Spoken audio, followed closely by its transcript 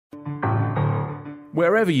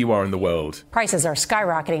Wherever you are in the world, prices are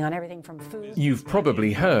skyrocketing on everything from food. You've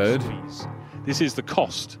probably heard this is the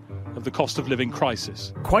cost of living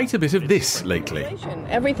crisis. Quite a bit of this lately.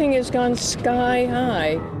 Everything has gone sky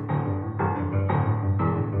high.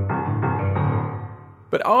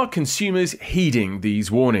 But are consumers heeding these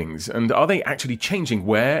warnings? And are they actually changing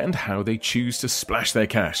where and how they choose to splash their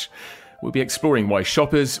cash? We'll be exploring why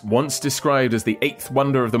shoppers, once described as the eighth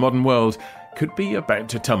wonder of the modern world, could be about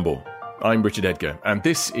to tumble. I'm Richard Edgar, and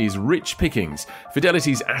this is Rich Pickings,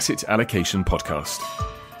 Fidelity's asset allocation podcast.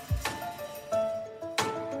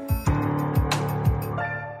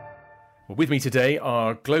 With me today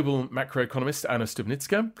are global macroeconomist Anna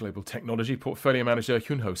Stupnitska, global technology portfolio manager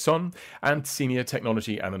Hyun Ho Son, and senior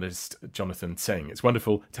technology analyst Jonathan Tseng. It's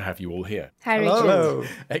wonderful to have you all here. Hi, Richard. Hello.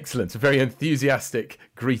 Excellent. A very enthusiastic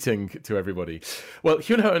greeting to everybody. Well,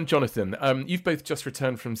 Hyun Ho and Jonathan, you've both just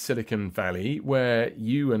returned from Silicon Valley, where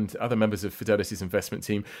you and other members of Fidelity's investment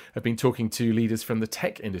team have been talking to leaders from the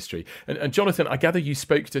tech industry. And Jonathan, I gather you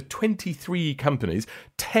spoke to 23 companies,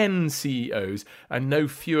 10 CEOs, and no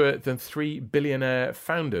fewer than 3 billionaire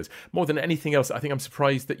founders. More than anything else, I think I'm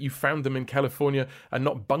surprised that you found them in California and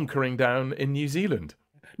not bunkering down in New Zealand.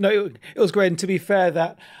 No, it was great. And to be fair,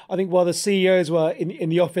 that I think while the CEOs were in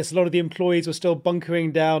the office, a lot of the employees were still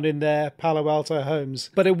bunkering down in their Palo Alto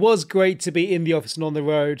homes. But it was great to be in the office and on the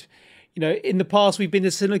road. You know, in the past, we've been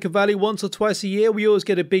to Silicon Valley once or twice a year. We always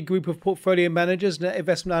get a big group of portfolio managers and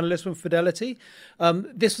investment analysts from Fidelity.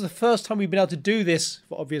 This was the first time we've been able to do this,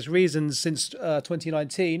 for obvious reasons, since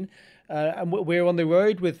 2019. And we're on the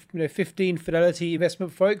road with 15 Fidelity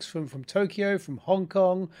investment folks from Tokyo, from Hong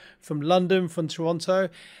Kong, from London, from Toronto.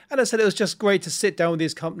 And I said it was just great to sit down with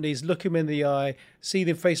these companies, look them in the eye, see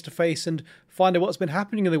them face to face and find out what's been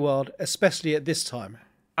happening in the world, especially at this time.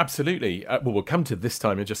 Absolutely. Well, we'll come to this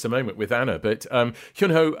time in just a moment with Anna. But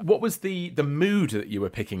Hyun Ho, what was the mood that you were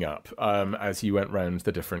picking up as you went round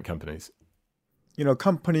the different companies?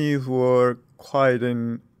 Companies were quite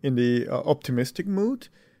in the optimistic mood.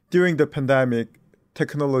 During the pandemic,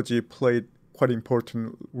 technology played quite an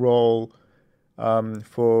important role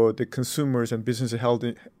for the consumers and businesses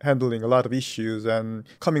handling a lot of issues. And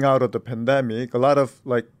coming out of the pandemic, a lot of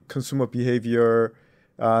consumer behavior,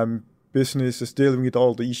 businesses dealing with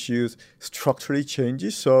all the issues structurally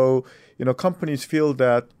changes. So, companies feel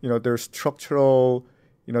that, there's structural,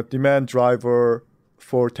 demand driver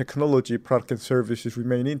for technology, product and services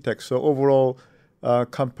remain intact. So overall,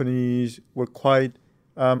 companies were quite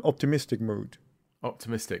optimistic mood.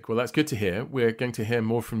 Optimistic. Well, that's good to hear. We're going to hear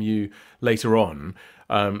more from you later on.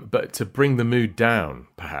 But to bring the mood down,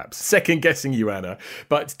 perhaps, second guessing you, Anna,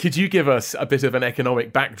 but could you give us a bit of an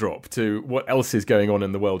economic backdrop to what else is going on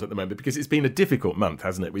in the world at the moment? Because it's been a difficult month,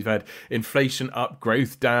 hasn't it? We've had inflation up,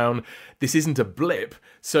 growth down. This isn't a blip.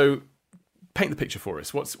 So paint the picture for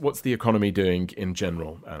us. What's the economy doing in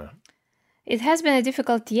general, Anna? It has been a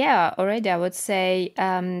difficult year already, I would say.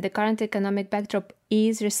 The current economic backdrop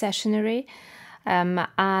is recessionary,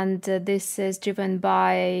 and this is driven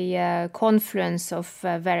by a confluence of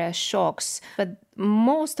various shocks. But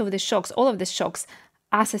most of the shocks, all of the shocks,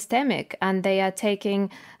 are systemic, and they are taking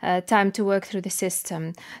time to work through the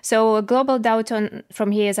system. So a global downturn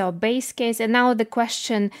from here is our base case. And now the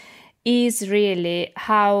question is really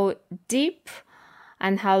how deep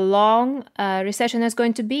and how long recession is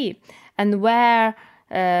going to be, and where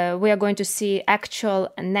we are going to see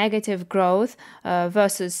actual negative growth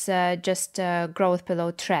versus just growth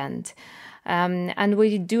below trend. And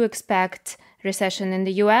we do expect recession in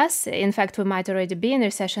the US. In fact, we might already be in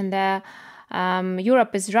recession there.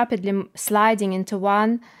 Europe is rapidly sliding into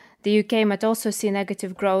one. The UK might also see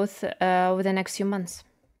negative growth over the next few months.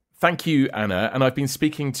 Thank you, Anna. And I've been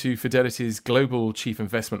speaking to Fidelity's Global Chief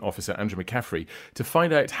Investment Officer, Andrew McCaffrey, to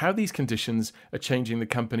find out how these conditions are changing the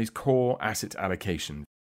company's core asset allocation.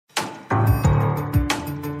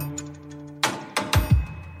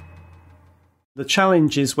 The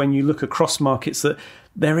challenge is when you look across markets that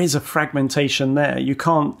there is a fragmentation there. You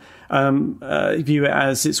can't view it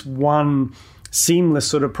as it's one seamless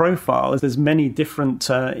sort of profile. There's many different,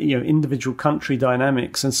 individual country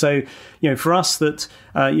dynamics. And so, for us that,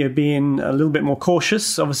 being a little bit more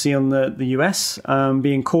cautious, obviously on the US,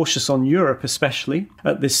 being cautious on Europe, especially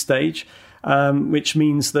at this stage, which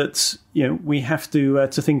means that, we have to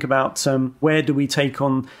think about where do we take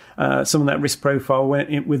on some of that risk profile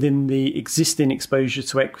within the existing exposure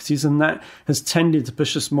to equities. And that has tended to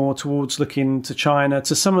push us more towards looking to China,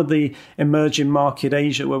 to some of the emerging market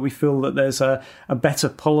Asia, where we feel that there's a better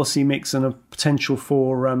policy mix and a potential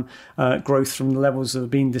for growth from the levels that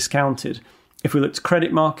have been discounted. If we look to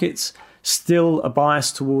credit markets, still a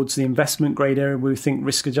bias towards the investment grade area. We think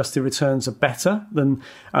risk-adjusted returns are better than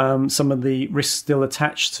some of the risks still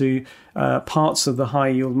attached to parts of the high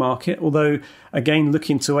yield market. Although, again,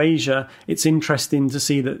 looking to Asia, it's interesting to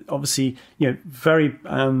see that obviously, very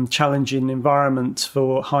challenging environment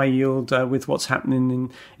for high yield with what's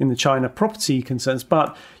happening in the China property concerns.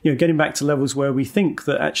 But, getting back to levels where we think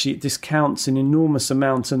that actually it discounts an enormous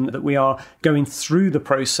amount and that we are going through the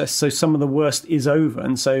process. So some of the worst is over.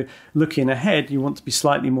 And so looking ahead, you want to be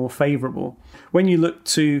slightly more favorable. When you look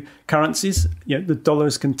to currencies, the dollar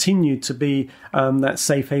has continued to be that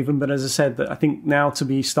safe haven. But as I said, that I think now to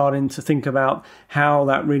be starting to think about how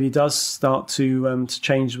that really does start to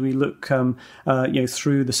change. We look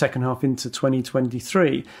through the second half into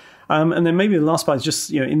 2023. And then maybe the last part is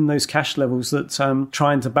just, in those cash levels that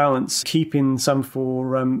trying to balance keeping some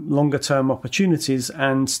for longer term opportunities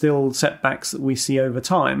and still setbacks that we see over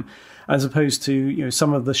time, as opposed to,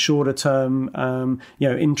 some of the shorter term,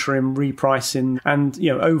 interim repricing. And,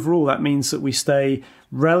 overall, that means that we stay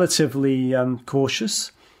relatively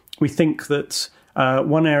cautious. We think that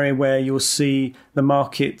one area where you'll see the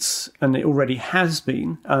markets, and it already has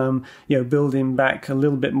been, building back a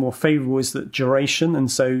little bit more favourable, is that duration,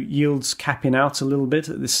 and so yields capping out a little bit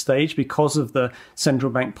at this stage because of the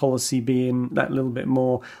central bank policy being that little bit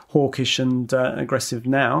more hawkish and aggressive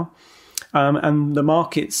now. And the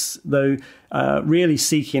markets, though, really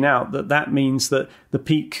seeking out that means that the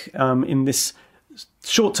peak in this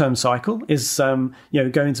short-term cycle is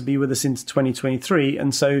going to be with us into 2023,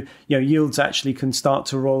 and so yields actually can start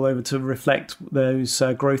to roll over to reflect those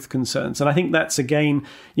growth concerns. And I think that's again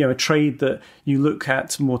a trade that you look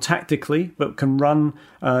at more tactically, but can run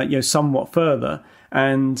somewhat further.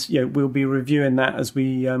 And we'll be reviewing that as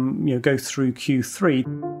we go through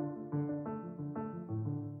Q3.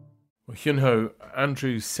 Well, Hyun Ho,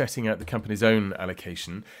 Andrew's setting out the company's own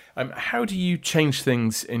allocation. How do you change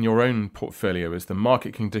things in your own portfolio as the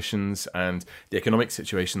market conditions and the economic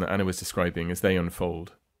situation that Anna was describing as they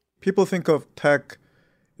unfold? People think of tech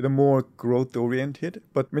more growth-oriented,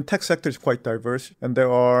 but tech sector is quite diverse, and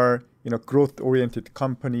there are growth-oriented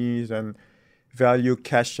companies and value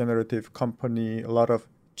cash-generative company, a lot of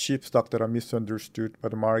cheap stock that are misunderstood by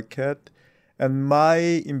the market. And my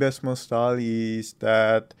investment style is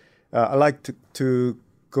that I like to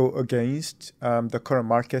go against the current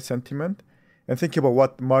market sentiment and think about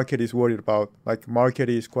what the market is worried about. Like market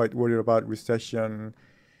is quite worried about recession,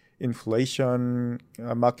 inflation.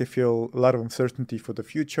 Market feel a lot of uncertainty for the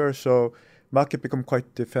future. So market become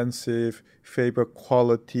quite defensive, favor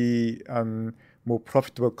quality and more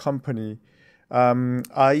profitable company.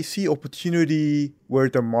 I see opportunity where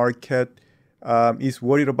the market is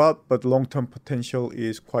worried about, but long-term potential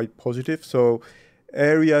is quite positive. So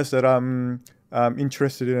areas that I'm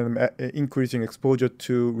interested in increasing exposure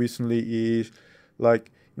to recently is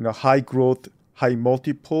high growth, high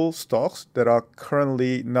multiple stocks that are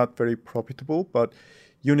currently not very profitable, but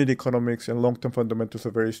unit economics and long-term fundamentals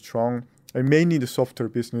are very strong. And mainly the software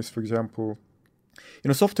business, for example.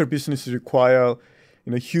 Software businesses require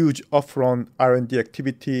huge upfront R&D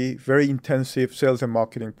activity, very intensive sales and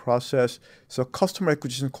marketing process. So customer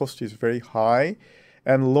acquisition cost is very high.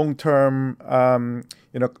 And long-term,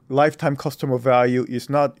 lifetime customer value is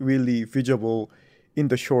not really visible in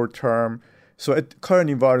the short term. So at the current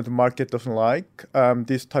environment, the market doesn't like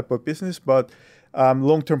this type of business. But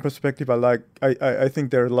long-term perspective, I think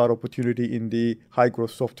there are a lot of opportunity in the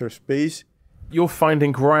high-growth software space. You're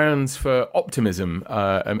finding grounds for optimism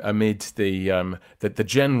amid the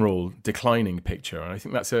general declining picture. And I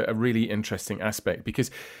think that's a really interesting aspect because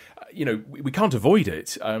we can't avoid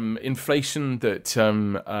it. Inflation that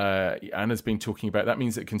Anna's been talking about, that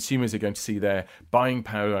means that consumers are going to see their buying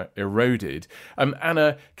power eroded.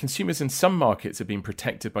 Anna, consumers in some markets have been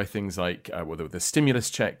protected by things like the stimulus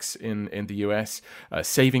checks in the US,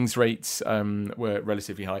 savings rates were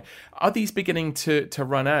relatively high. Are these beginning to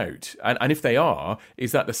run out? And if they are,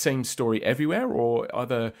 is that the same story everywhere, or are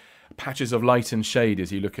there patches of light and shade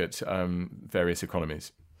as you look at various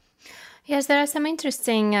economies? Yes, there are some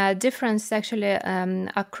interesting differences actually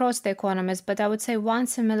across the economies, but I would say one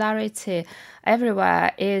similarity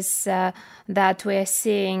everywhere is that we are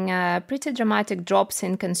seeing pretty dramatic drops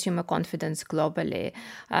in consumer confidence globally.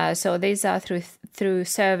 So these are through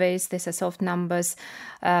surveys, these are soft numbers,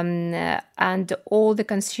 and all the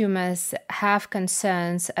consumers have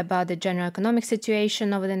concerns about the general economic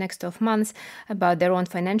situation over the next 12 months, about their own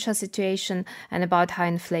financial situation, and about high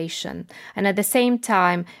inflation. And at the same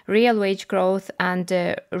time, real wage wage growth and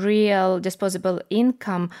real disposable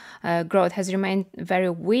income growth has remained very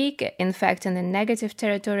weak, in fact, in the negative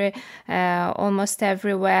territory almost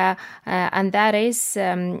everywhere. And that is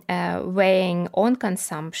weighing on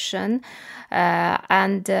consumption.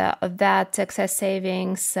 And that excess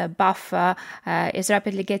savings buffer is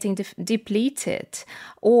rapidly getting depleted,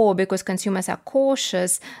 or because consumers are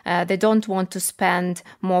cautious, they don't want to spend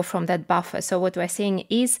more from that buffer. So what we're seeing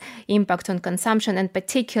is impact on consumption, and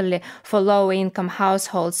particularly for low-income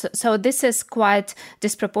households. So this is quite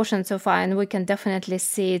disproportionate so far, and we can definitely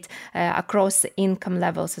see it across income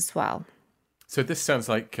levels as well. So this sounds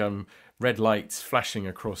like red lights flashing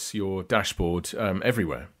across your dashboard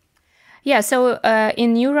everywhere. Yeah, so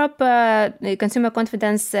in Europe, the consumer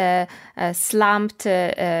confidence slumped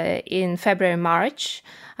in February, March.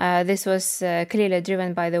 This was clearly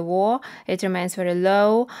driven by the war. It remains very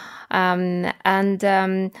low.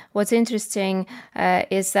 And what's interesting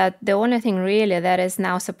is that the only thing really that is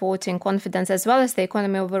now supporting confidence as well as the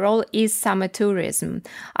economy overall is summer tourism.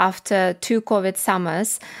 After 2 COVID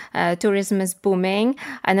summers, tourism is booming.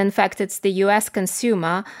 And in fact, it's the US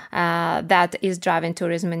consumer that is driving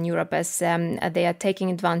tourism in Europe as they are taking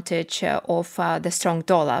advantage of the strong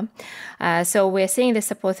dollar. So we're seeing the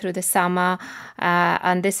support through the summer.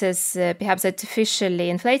 And this is perhaps artificially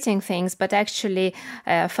inflating things, but actually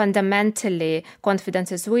fundamentally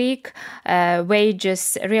confidence is weak. Real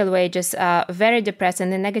wages are very depressed in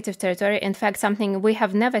the negative territory. In fact, something we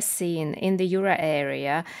have never seen in the euro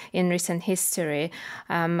area in recent history.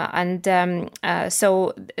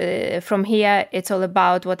 So from here, it's all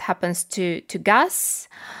about what happens to gas,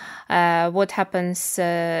 what happens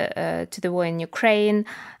to the war in Ukraine,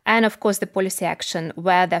 and of course the policy action,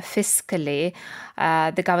 whether fiscally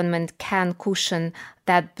the government can cushion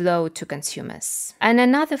that blow to consumers. And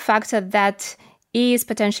another factor that is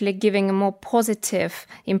potentially giving a more positive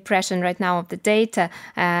impression right now of the data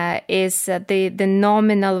is the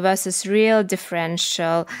nominal versus real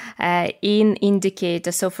differential in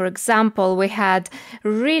indicators. So, for example, we had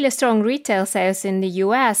really strong retail sales in the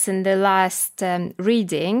US in the last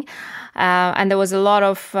reading, and there was a lot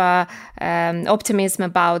of optimism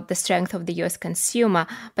about the strength of the US consumer.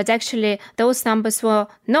 But actually, those numbers were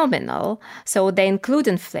nominal, so they include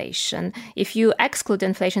inflation. If you exclude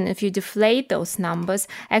inflation, if you deflate those numbers,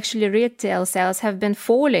 actually retail sales have been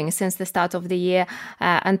falling since the start of the year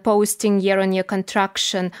and posting year-on-year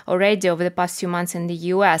contraction already over the past few months in the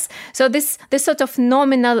US. So this sort of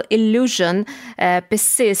nominal illusion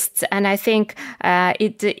persists, and I think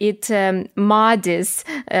it muddies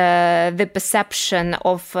the perception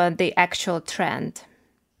of the actual trend.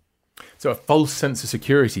 So a false sense of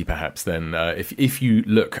security, perhaps, then, if you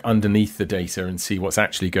look underneath the data and see what's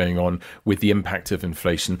actually going on with the impact of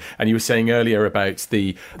inflation. And you were saying earlier about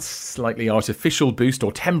the slightly artificial boost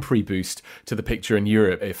or temporary boost to the picture in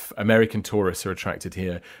Europe if American tourists are attracted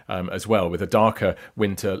here as well, with a darker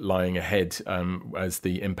winter lying ahead as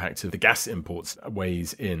the impact of the gas imports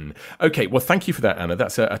weighs in. OK, well, thank you for that, Anna.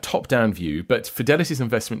 That's a top-down view. But Fidelity's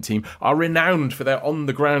investment team are renowned for their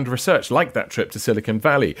on-the-ground research, like that trip to Silicon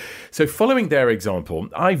Valley. So following their example,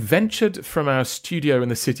 I ventured from our studio in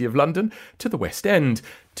the City of London to the West End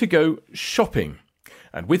to go shopping.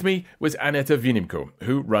 And with me was Aneta Vinimko,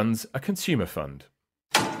 who runs a consumer fund.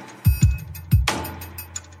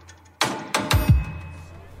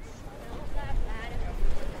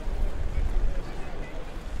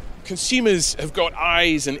 Consumers have got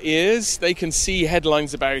eyes and ears. They can see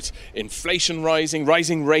headlines about inflation rising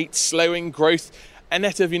rates, slowing growth.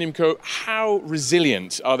 Aneta Vinimko, how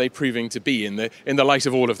resilient are they proving to be in the light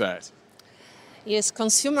of all of that? Yes,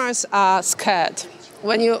 consumers are scared.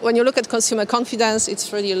 When you look at consumer confidence,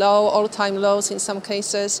 it's really low, all-time lows in some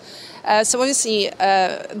cases. So obviously,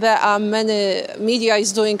 there are many media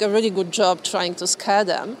is doing a really good job trying to scare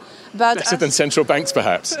them. But better than central banks,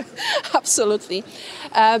 perhaps. Absolutely.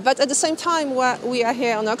 But at the same time, we are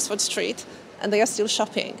here on Oxford Street, and they are still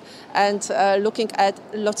shopping and looking at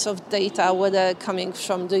lots of data, whether coming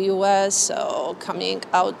from the US or coming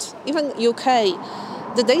out, even UK.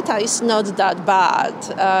 The data is not that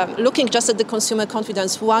bad. Looking just at the consumer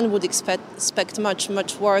confidence, one would expect much,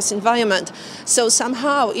 much worse environment. So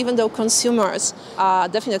somehow, even though consumers are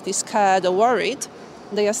definitely scared or worried,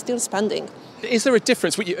 they are still spending. Is there a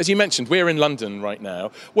difference? As you mentioned, we're in London right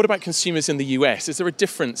now. What about consumers in the US? Is there a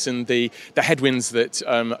difference in the headwinds that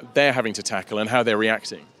they're having to tackle and how they're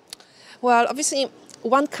reacting? Well, obviously,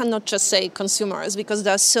 one cannot just say consumers because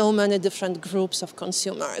there are so many different groups of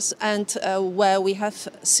consumers. And where we have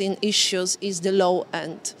seen issues is the low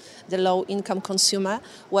end, the low-income consumer,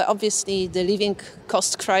 where obviously the living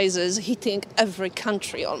cost crisis hitting every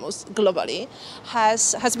country almost globally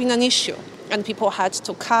has been an issue. And people had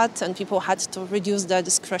to cut and people had to reduce their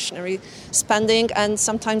discretionary spending and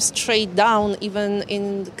sometimes trade down even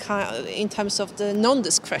in terms of the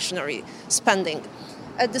non-discretionary spending.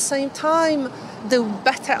 At the same time, the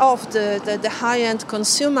better off, the high-end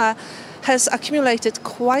consumer has accumulated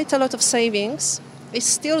quite a lot of savings, is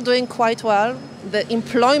still doing quite well. The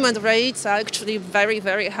employment rates are actually very,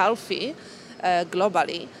 very healthy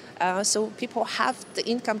globally. So people have the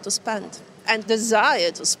income to spend and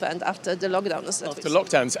desire to spend after the lockdowns. After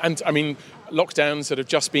lockdowns. And I mean, lockdowns that have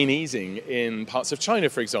just been easing in parts of China,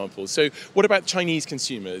 for example. So what about Chinese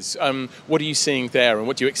consumers? What are you seeing there and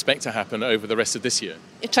what do you expect to happen over the rest of this year?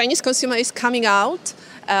 The Chinese consumer is coming out.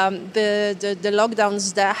 The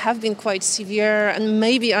lockdowns there have been quite severe and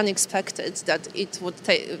maybe unexpected that it would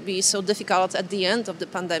be so difficult at the end of the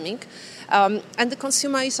pandemic. And the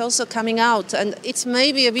consumer is also coming out, and it's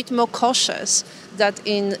maybe a bit more cautious than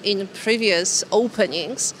in previous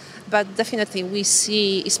openings. But definitely we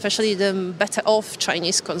see, especially the better off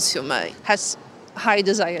Chinese consumer has high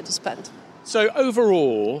desire to spend. So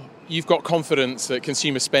overall, you've got confidence that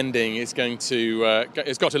consumer spending is going to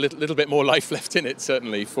has got a little bit more life left in it,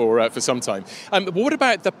 certainly for some time. But what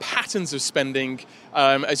about the patterns of spending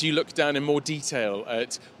as you look down in more detail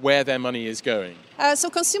at where their money is going? So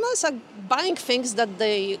consumers are buying things that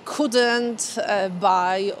they couldn't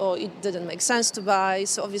buy or it didn't make sense to buy.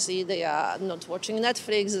 So obviously they are not watching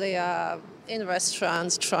Netflix, they are in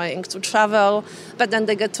restaurants trying to travel, but then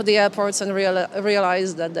they get to the airports and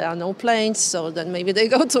realize that there are no planes, so then maybe they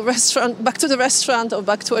go back to the restaurant or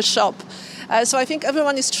back to a shop. So I think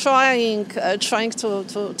everyone is trying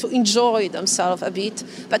to enjoy themselves a bit,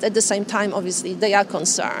 but at the same time, obviously, they are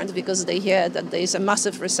concerned because they hear that there is a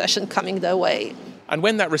massive recession coming their way. And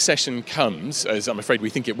when that recession comes, as I'm afraid we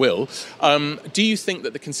think it will, do you think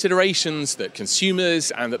that the considerations that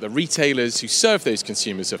consumers and that the retailers who serve those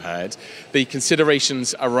consumers have had, the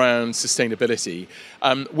considerations around sustainability,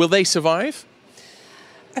 will they survive?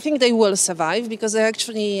 I think they will survive because they're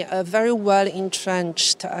actually very well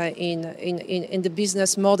entrenched in the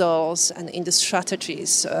business models and in the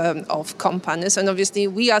strategies of companies. And obviously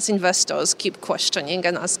we as investors keep questioning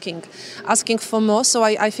and asking for more. So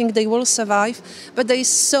I think they will survive. But there is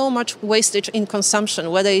so much wastage in consumption,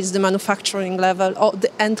 whether it's the manufacturing level or the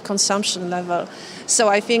end consumption level. So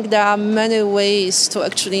I think there are many ways to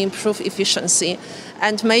actually improve efficiency.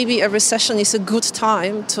 And maybe a recession is a good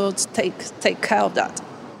time to take care of that.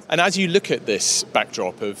 And as you look at this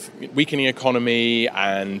backdrop of weakening economy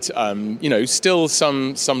and still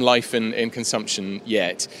some life in consumption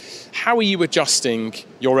yet, how are you adjusting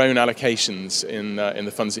your own allocations in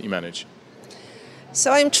the funds that you manage?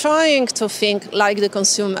 So I'm trying to think like the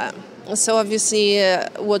consumer. So obviously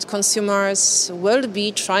what consumers will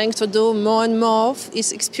be trying to do more and more of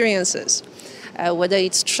is experiences. Whether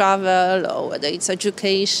it's travel or whether it's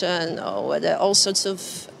education or whether all sorts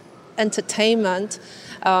of entertainment.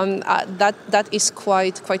 That is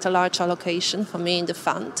quite a large allocation for me in the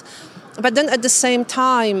fund. But then at the same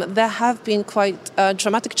time, there have been quite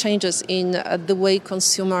dramatic changes in the way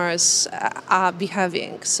consumers are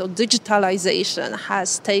behaving. So digitalization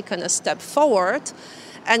has taken a step forward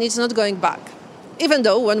and it's not going back. Even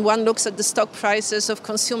though when one looks at the stock prices of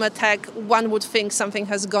consumer tech, one would think something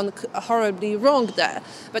has gone horribly wrong there.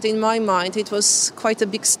 But in my mind, it was quite a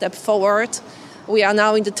big step forward. We are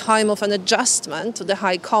now in the time of an adjustment to the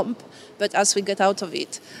high comp, but as we get out of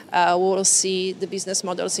it, we'll see the business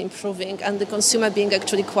models improving and the consumer being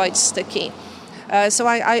actually quite sticky. So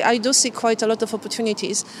I do see quite a lot of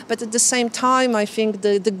opportunities, but at the same time, I think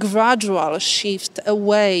the gradual shift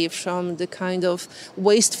away from the kind of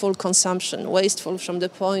wasteful consumption, wasteful from the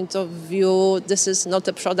point of view, this is not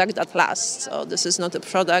a product that lasts, or this is not a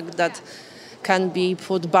product that can be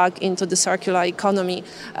put back into the circular economy.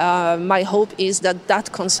 My hope is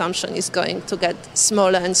that consumption is going to get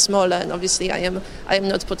smaller and smaller, and obviously I am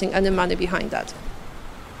not putting any money behind that.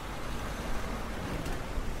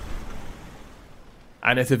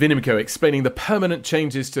 Annette Ewinnimko explaining the permanent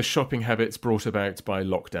changes to shopping habits brought about by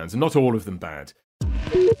lockdowns, and not all of them bad.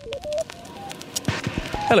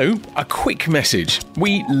 Hello, a quick message.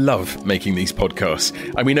 We love making these podcasts,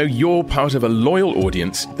 and we know you're part of a loyal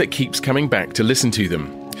audience that keeps coming back to listen to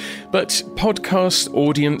them. But podcast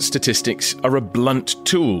audience statistics are a blunt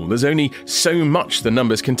tool. There's only so much the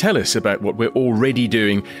numbers can tell us about what we're already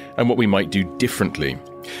doing and what we might do differently.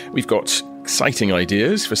 We've got exciting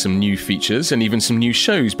ideas for some new features and even some new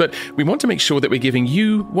shows, but we want to make sure that we're giving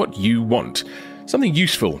you what you want. Something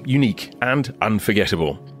useful, unique, and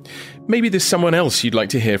unforgettable. Maybe there's someone else you'd like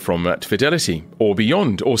to hear from at Fidelity, or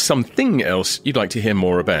beyond, or something else you'd like to hear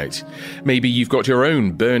more about. Maybe you've got your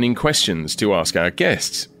own burning questions to ask our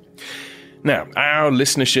guests. Now, our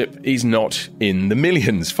listenership is not in the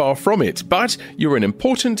millions, far from it, but you're an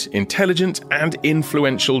important, intelligent, and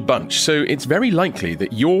influential bunch, so it's very likely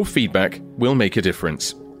that your feedback will make a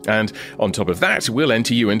difference. And on top of that, we'll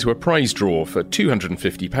enter you into a prize draw for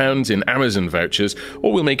 £250 in Amazon vouchers,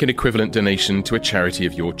 or we'll make an equivalent donation to a charity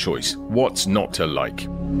of your choice. What's not to like?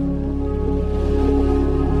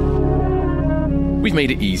 We've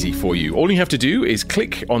made it easy for you. All you have to do is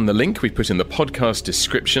click on the link we put in the podcast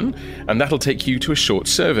description, and that'll take you to a short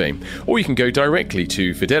survey. Or you can go directly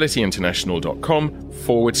to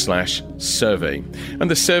fidelityinternational.com/survey.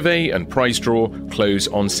 And the survey and prize draw close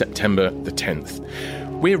on September the 10th.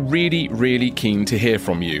 We're really, really keen to hear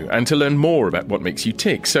from you and to learn more about what makes you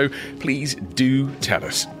tick, so please do tell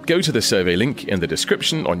us. Go to the survey link in the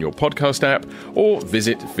description on your podcast app or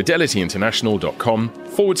visit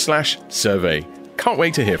fidelityinternational.com/survey. Can't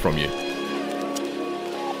wait to hear from you.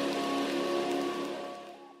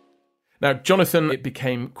 Now, Jonathan, it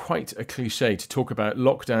became quite a cliche to talk about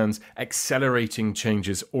lockdowns accelerating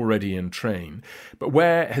changes already in train. But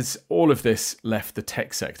where has all of this left the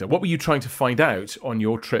tech sector? What were you trying to find out on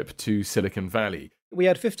your trip to Silicon Valley? We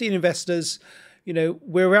had 15 investors. You know,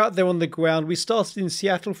 we're out there on the ground. We started in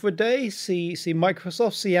Seattle for a day, see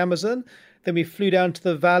Microsoft, see Amazon. Then we flew down to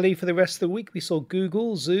the Valley for the rest of the week. We saw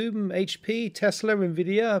Google, Zoom, HP, Tesla,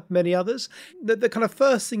 NVIDIA, many others. The kind of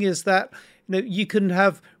first thing is that you can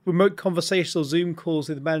have remote conversations or Zoom calls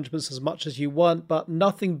with managements as much as you want, but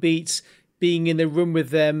nothing beats being in the room with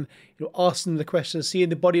them, asking them the questions, seeing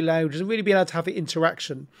the body language, and really being able to have the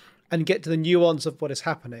interaction and get to the nuance of what is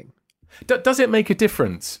happening. Does it make a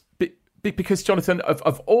difference? Because, Jonathan,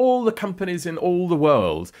 of all the companies in all the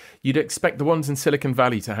world, you'd expect the ones in Silicon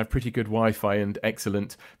Valley to have pretty good Wi-Fi and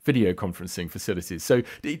excellent video conferencing facilities. So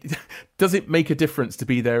does it make a difference to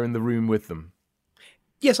be there in the room with them?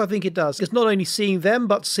 Yes, I think it does. It's not only seeing them,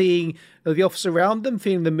 but seeing the office around them,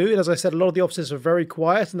 feeling the mood. As I said, a lot of the offices are very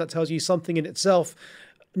quiet, and that tells you something in itself,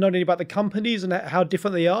 not only about the companies and how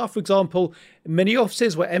different they are. For example, many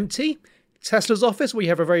offices were empty. Tesla's office, where you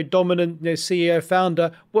have a very dominant CEO founder,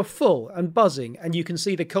 were full and buzzing, and you can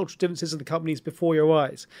see the cultural differences in the companies before your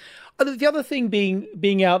eyes. The other thing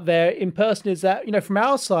being out there in person is that, from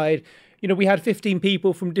our side, we had 15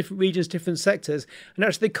 people from different regions, different sectors, and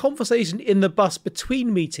actually the conversation in the bus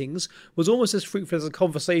between meetings was almost as fruitful as a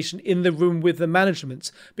conversation in the room with the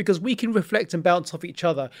management, because we can reflect and bounce off each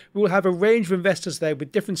other. We will have a range of investors there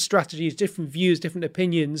with different strategies, different views, different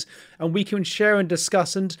opinions, and we can share and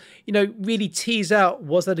discuss and, really tease out,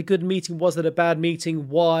 was that a good meeting? Was that a bad meeting?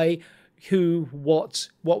 Why? Who, what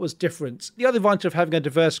was different. The other advantage of having a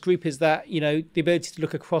diverse group is that, the ability to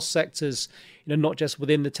look across sectors, not just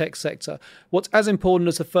within the tech sector. What's as important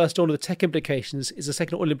as the first order of the tech implications is the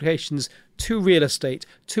second order implications to real estate,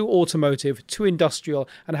 to automotive, to industrial,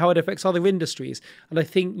 and how it affects other industries. And I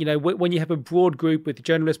think, when you have a broad group with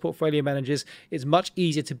generalist portfolio managers, it's much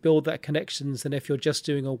easier to build that connections than if you're just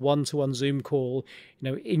doing a one-to-one Zoom call,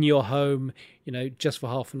 in your home, just for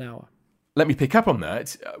half an hour. Let me pick up on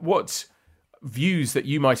that. What views that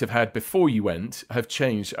you might have had before you went have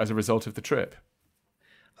changed as a result of the trip?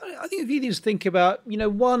 I think a few things to think about.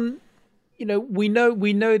 One, we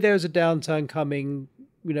know there's a downturn coming.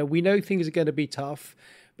 We know things are going to be tough.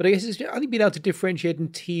 But I guess I think being able to differentiate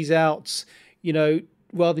and tease out,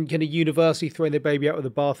 rather than kind of universally throwing the baby out with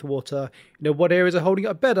the bathwater, what areas are holding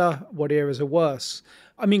up better, what areas are worse.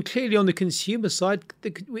 I mean, clearly on the consumer side,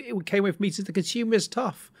 it came away from meetings, the consumer is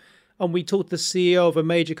tough. And we talked to the CEO of a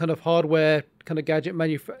major kind of hardware kind of gadget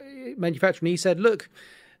manufacturer, and he said, look,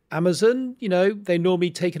 Amazon, they normally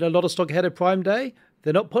take in a lot of stock ahead of Prime Day.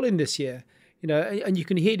 They're not pulling this year, and you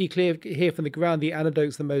can hear from the ground the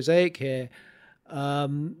anecdotes, the mosaic here,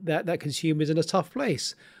 that consumer is in a tough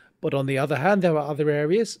place. But on the other hand, there are other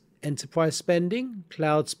areas, enterprise spending,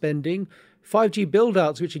 cloud spending, 5G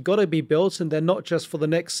build-outs, which have got to be built, and they're not just for the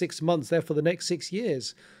next 6 months, they're for the next 6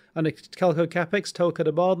 years. And the telco capex, telco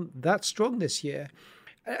demand, that's strong this year.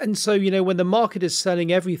 And so, when the market is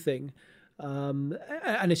selling everything and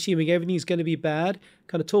assuming everything is going to be bad,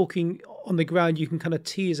 kind of talking on the ground, you can kind of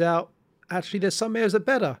tease out, actually, there's some areas that are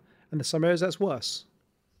better and there's some areas that's worse.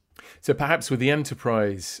 So perhaps with the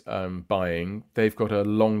enterprise buying, they've got a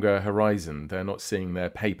longer horizon. They're not seeing their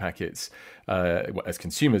pay packets, as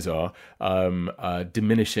consumers are,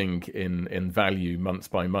 diminishing in value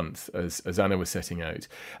month by month, as Anna was setting out.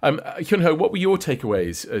 Hyun-ho, what were your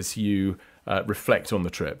takeaways as you reflect on the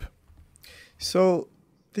trip? So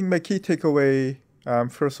I think my key takeaway,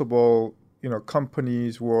 first of all,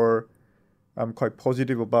 companies were quite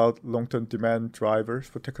positive about long-term demand drivers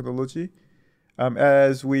for technology.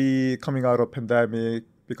 As we coming out of pandemic,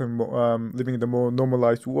 living in a more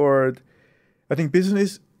normalized world, I think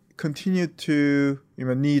business continue to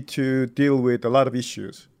need to deal with a lot of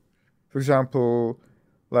issues. For example,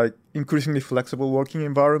 like increasingly flexible working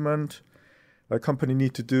environment. Like company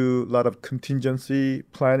need to do a lot of contingency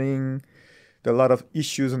planning. There are a lot of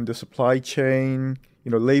issues in the supply chain.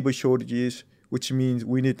 Labor shortages, which means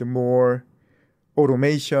we need more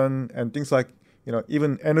automation and things like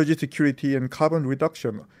even energy security and carbon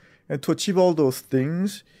reduction. And to achieve all those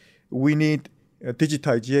things, we need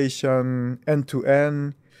digitization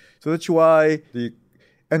end-to-end. So that's why the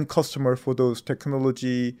end customer for those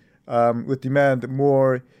technology will demand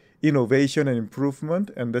more innovation and improvement.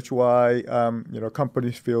 And that's why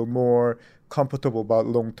companies feel more comfortable about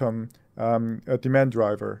long-term demand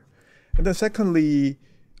driver. And then secondly,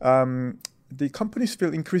 the companies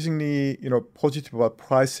feel increasingly positive about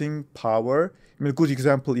pricing power. A good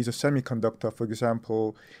example is a semiconductor, for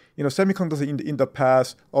example. Semiconductors in the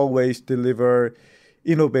past always deliver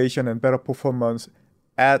innovation and better performance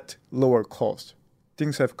at lower cost.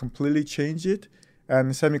 Things have completely changed,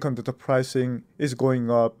 and semiconductor pricing is going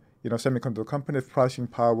up. Semiconductor companies' pricing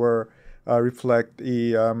power reflect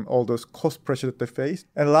all those cost pressures that they face.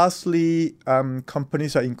 And lastly,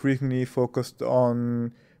 companies are increasingly focused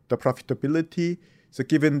on the profitability. So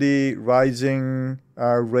given the rising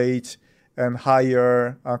rates and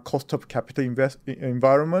higher cost of capital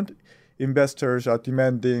environment, investors are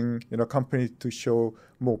demanding companies to show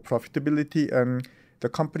more profitability, and the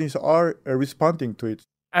companies are responding to it.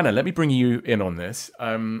 Anna, let me bring you in on this.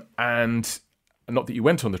 And not that you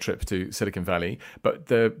went on the trip to Silicon Valley, but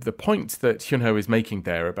the point that Hyun-ho is making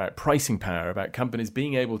there about pricing power, about companies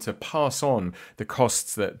being able to pass on the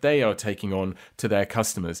costs that they are taking on to their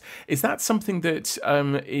customers, is that something that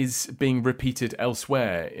is being repeated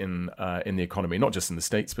elsewhere in the economy, not just in the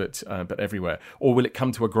States, but everywhere? Or will it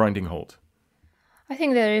come to a grinding halt? I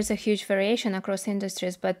think there is a huge variation across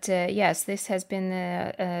industries, but yes, this has been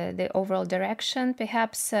the overall direction.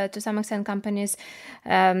 Perhaps to some extent companies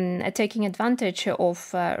taking advantage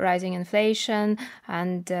of rising inflation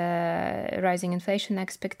and rising inflation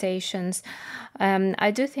expectations. I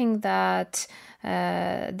do think that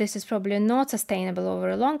this is probably not sustainable over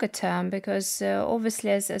a longer term, because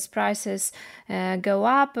obviously as prices go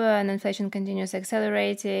up and inflation continues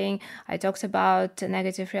accelerating, I talked about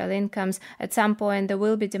negative real incomes, at some point there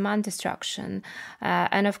will be demand destruction.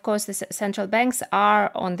 And of course the central banks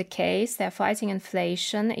are on the case, they're fighting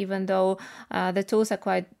inflation, even though the tools are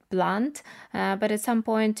quite blunt, but at some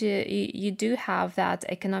point you do have that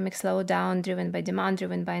economic slowdown driven by demand,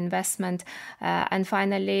 driven by investment, and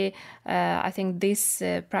finally I think this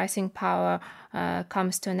pricing power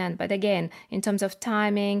comes to an end. But again, in terms of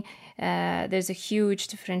timing, there's a huge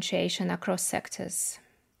differentiation across sectors.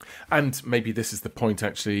 And maybe this is the point,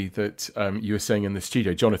 actually, that you were saying in the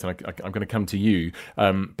studio. Jonathan, I'm going to come to you.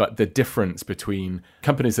 But the difference between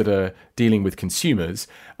companies that are dealing with consumers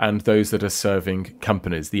and those that are serving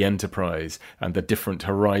companies, the enterprise, and the different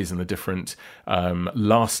horizon, the different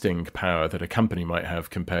lasting power that a company might have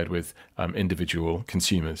compared with individual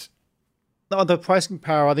consumers. On the pricing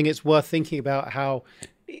power, I think it's worth thinking about how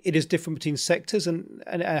it is different between sectors and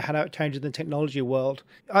how it changes in the technology world.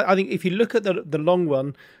 I think if you look at the long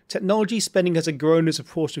run, technology spending has grown as a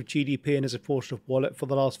portion of GDP and as a portion of wallet for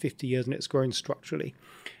the last 50 years, and it's grown structurally.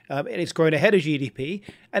 And it's grown ahead of GDP.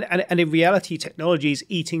 And in reality, technology is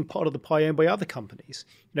eating part of the pie owned by other companies.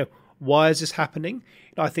 Why is this happening?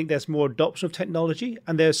 I think there's more adoption of technology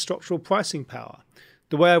and there's structural pricing power.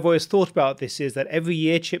 The way I've always thought about this is that every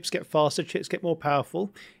year chips get faster, chips get more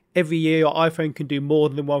powerful. Every year your iPhone can do more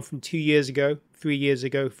than the one from 2 years ago, 3 years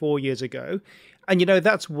ago, 4 years ago. And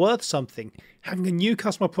that's worth something. Having a new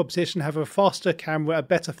customer proposition, have a faster camera, a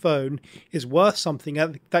better phone is worth something.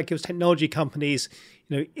 That gives technology companies,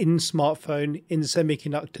 in smartphone, in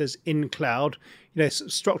semiconductors, in cloud,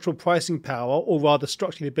 structural pricing power, or rather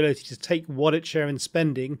structural ability to take wallet share and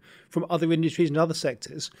spending from other industries and other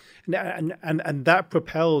sectors. And that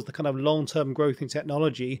propels the kind of long-term growth in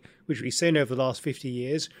technology, which we've seen over the last 50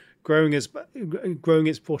 years, growing its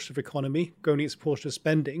portion of economy, growing its portion of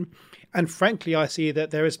spending. And frankly, I see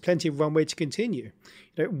that there is plenty of runway to continue.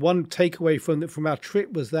 One takeaway from our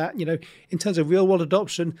trip was that, in terms of real world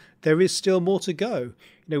adoption, there is still more to go.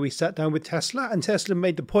 We sat down with Tesla, and Tesla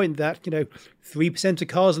made the point that, 3% of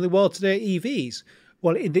cars in the world today are EVs.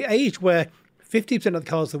 Well, in the age where 50% of the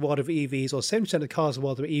cars in the world are EVs, or 70% of the cars in the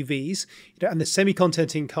world are EVs, and the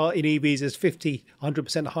semi-content in EVs is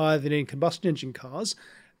 100% higher than in combustion engine cars,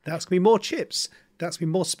 that's going to be more chips. That's going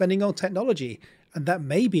to be more spending on technology. And that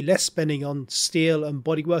may be less spending on steel and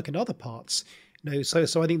bodywork and other parts.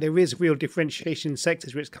 So I think there is real differentiation in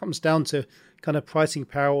sectors which comes down to kind of pricing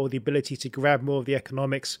power or the ability to grab more of the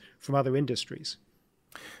economics from other industries.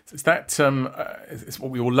 It's it's what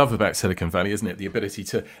we all love about Silicon Valley, isn't it? The ability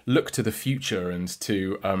to look to the future and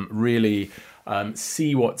to really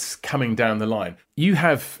see what's coming down the line. You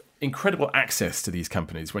have incredible access to these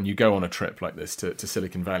companies when you go on a trip like this to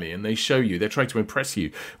Silicon Valley, and they show you, they're trying to impress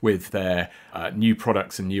you with their new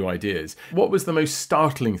products and new ideas. What was the most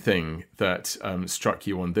startling thing that struck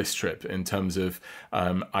you on this trip in terms of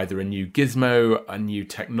either a new gizmo, a new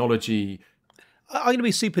technology? I'm going to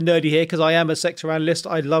be super nerdy here because I am a sector analyst.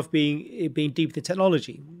 I love being deep in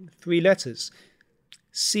technology. 3 letters.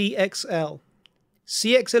 CXL.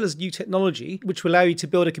 CXL is new technology which will allow you to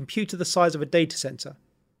build a computer the size of a data center.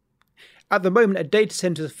 At the moment, a data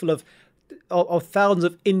center is full of thousands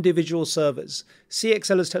of individual servers.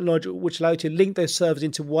 CXL is technology which allows you to link those servers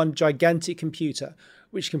into one gigantic computer,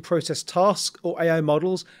 which can process tasks or AI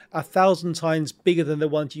models 1,000 times bigger than the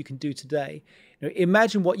ones you can do today.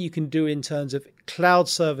 Imagine what you can do in terms of cloud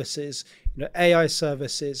services, AI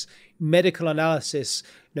services, medical analysis,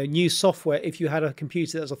 new software if you had a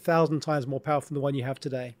computer that's 1,000 times more powerful than the one you have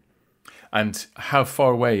today. And how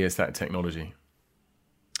far away is that technology?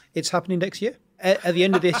 It's happening next year. At the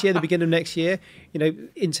end of this year, the beginning of next year,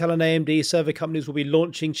 Intel and AMD server companies will be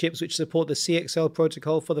launching chips which support the CXL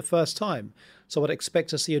protocol for the first time. So I'd expect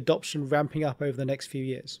to see adoption ramping up over the next few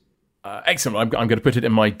years. Excellent. I'm going to put it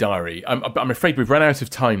in my diary. I'm afraid we've run out of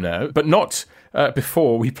time now, but not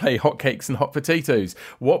before we play hotcakes and hot potatoes.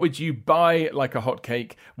 What would you buy like a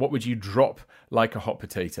hotcake? What would you drop like a hot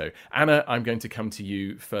potato? Anna, I'm going to come to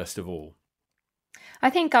you first of all. I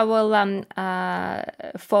think I will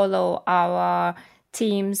follow our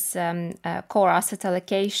team's core asset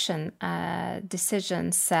allocation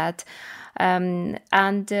decision set. And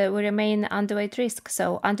we remain underweight risk.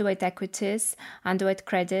 So underweight equities, underweight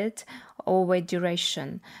credit, overweight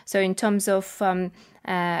duration. So in terms of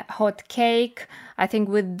hot cake, I think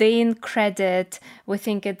within credit, we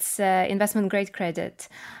think it's investment grade credit.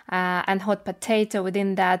 And hot potato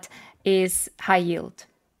within that is high yield.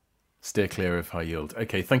 Steer clear of high yield.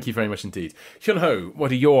 Okay, thank you very much indeed. Hyun Ho,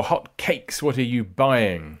 what are your hot cakes? What are you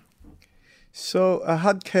buying? So a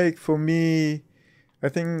hot cake for me, I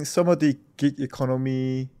think some of the gig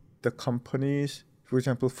economy, the companies, for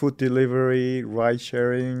example, food delivery, ride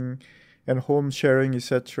sharing, and home sharing,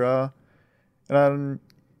 etc. And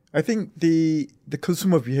I think the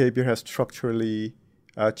consumer behavior has structurally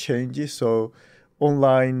changes. So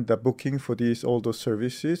online, the booking for all those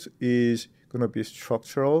services is going to be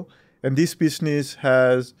structural. And this business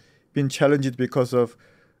has been challenged because of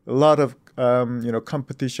a lot of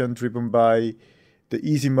competition driven by the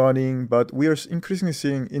easy money, but we are increasingly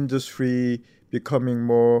seeing industry becoming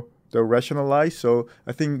more rationalized. So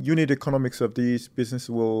I think unit economics of these business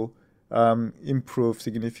will improve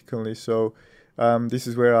significantly. So this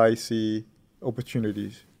is where I see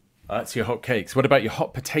opportunities. That's your hot cakes. What about your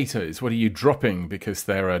hot potatoes? What are you dropping because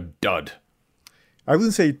they're a dud? I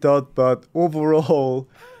wouldn't say dud, but overall,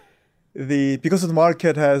 because the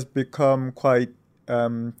market has become quite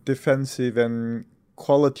defensive and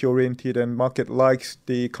quality-oriented, and market likes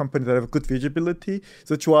the companies that have good visibility.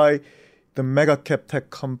 So that's why the mega cap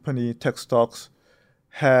tech stocks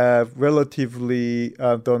have relatively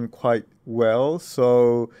done quite well.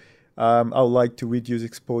 So I would like to reduce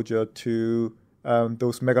exposure to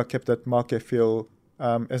those mega cap that market feel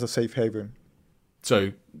as a safe haven.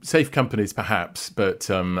 So safe companies perhaps, but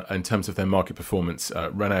in terms of their market performance,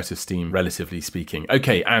 run out of steam, relatively speaking.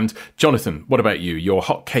 Okay, and Jonathan, what about you? Your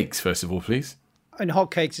hot cakes, first of all, please. And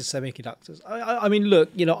hot cakes is semiconductors. I mean,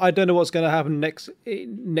 look, I don't know what's going to happen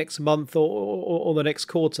next month or the next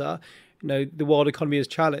quarter. The world economy is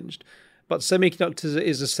challenged, but semiconductors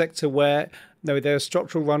is a sector where there's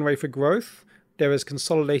structural runway for growth. There is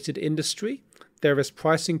consolidated industry. There is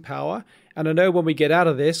pricing power. And I know when we get out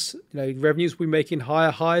of this, revenues will be making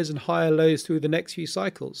higher highs and higher lows through the next few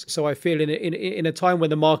cycles. So I feel in a time when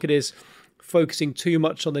the market is focusing too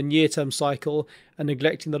much on the near-term cycle and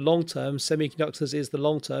neglecting the long-term, semiconductors is the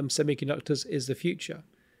long-term, semiconductors is the future.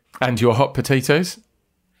 And your hot potatoes?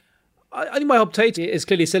 I think my hot potato is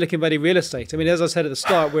clearly Silicon Valley real estate. I mean, as I said at the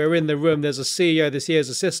start, we're in the room, there's a CEO, the CEO's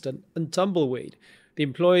assistant, and tumbleweed. The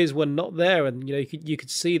employees were not there, and you could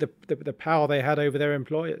see the power they had over their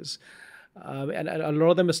employers. And a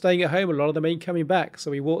lot of them are staying at home. A lot of them ain't coming back.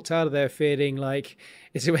 So we walked out of there feeling like,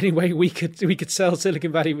 is there any way we could sell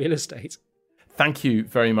Silicon Valley real estate? Thank you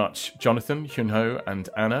very much, Jonathan, Hyun-ho and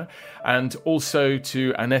Anna, and also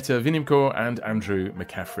to Aneta Vinimko and Andrew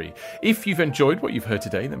McCaffrey. If you've enjoyed what you've heard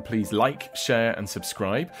today, then please like, share and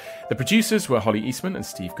subscribe. The producers were Holly Eastman and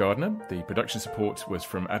Steve Gardner. The production support was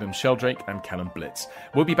from Adam Sheldrake and Callum Blitz.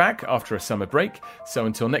 We'll be back after a summer break, so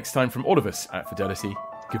until next time from all of us at Fidelity,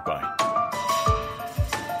 goodbye.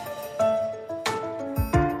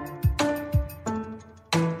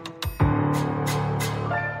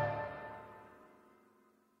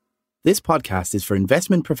 This podcast is for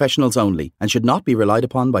investment professionals only and should not be relied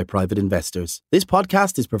upon by private investors. This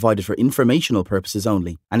podcast is provided for informational purposes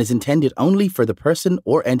only and is intended only for the person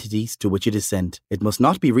or entities to which it is sent. It must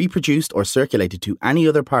not be reproduced or circulated to any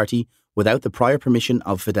other party without the prior permission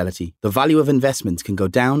of Fidelity. The value of investments can go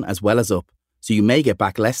down as well as up, so you may get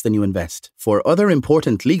back less than you invest. For other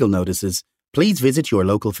important legal notices, please visit your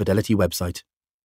local Fidelity website.